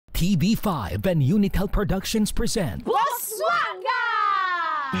TV5 and Unitel Productions present Boswanga!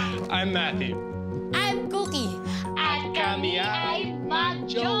 I'm Matthew. I'm Cookie. At kami ay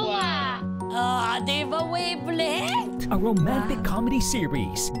magjowa. Di ba wavelength? a romantic comedy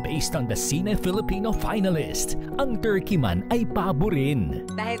series based on the Cine Filipino finalist. Ang turkey man ay pabo rin.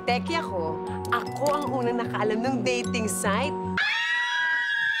 Dahil teki ako ang unang nakaalam ng dating site.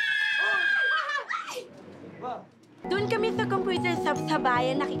 Doon kami sa computer sa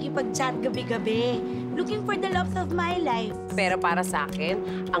bayan nakikipag-chat gabi-gabi. Looking for the loves of my life. Pero para sa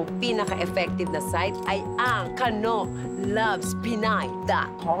akin, ang pinaka-effective na site ay ang Kano, Luvs,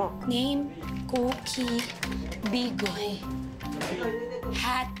 Pinay.com. Name, Cookie, Bigoy.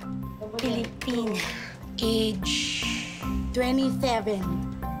 Hat, Filipina. Age, 27.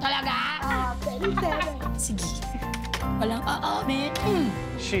 Talaga? 27. Sige. Walang aamin.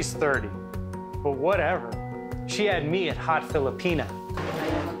 She's 30, but whatever. She had me at Hot Filipina.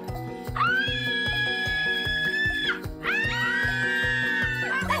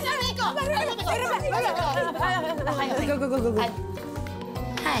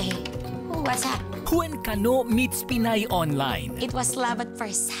 Hi, what's up? When Kano meets Pinay online. It was love at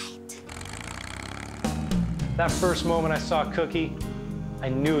first sight. That first moment I saw Cookie, I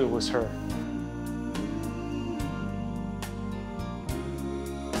knew it was her.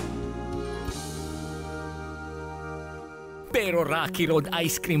 Pero Rocky Road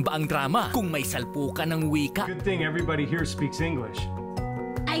Ice Cream ba ang drama kung may salpukan ng wika Good thing everybody here speaks English.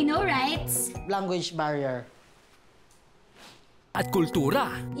 I know, right? Language barrier. at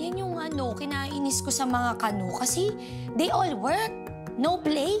kultura? Yan yung kinainis ko sa mga Kano kasi they all work, no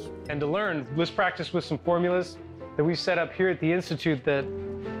play. And to learn, let's practice with some formulas that we've set up here at the Institute that,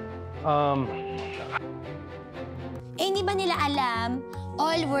 Hindi ba nila alam,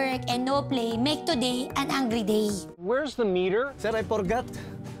 all work and no play make today an angry day? Where's the meter? Sir, I forgot.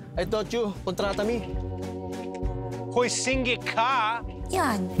 I taught you, kontrata me. Hoy, singi ka!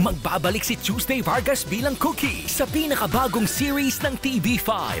 Yan. Magbabalik si Tuesday Vargas bilang Cookie sa pinakabagong series ng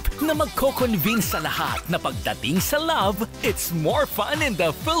TV5 na magko-convince sa lahat na pagdating sa love, it's more fun in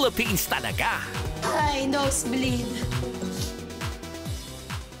the Philippines talaga. Ay, nosebleed.